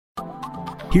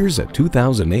Here's a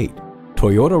 2008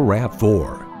 Toyota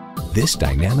RAV4. This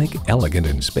dynamic, elegant,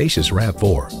 and spacious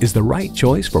RAV4 is the right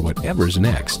choice for whatever's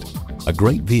next. A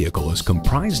great vehicle is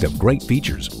comprised of great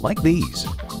features like these: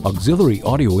 auxiliary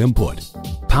audio input,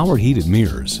 power heated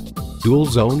mirrors, dual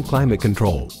zone climate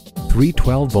control, 3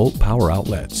 12-volt power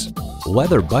outlets,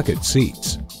 leather bucket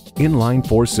seats, inline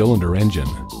 4-cylinder engine,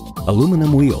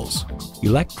 aluminum wheels,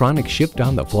 electronic shift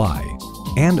on the fly,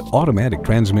 and automatic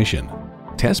transmission.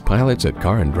 Test pilots at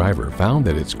Car and Driver found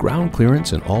that its ground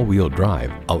clearance and all-wheel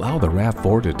drive allow the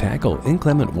RAV4 to tackle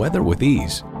inclement weather with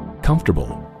ease.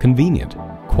 Comfortable, convenient,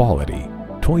 quality.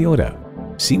 Toyota.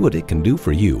 See what it can do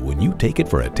for you when you take it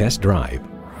for a test drive.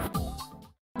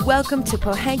 Welcome to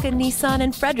Pohanka Nissan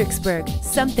in Fredericksburg.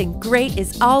 Something great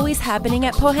is always happening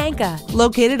at Pohanka.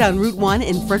 Located on Route 1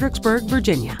 in Fredericksburg,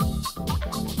 Virginia.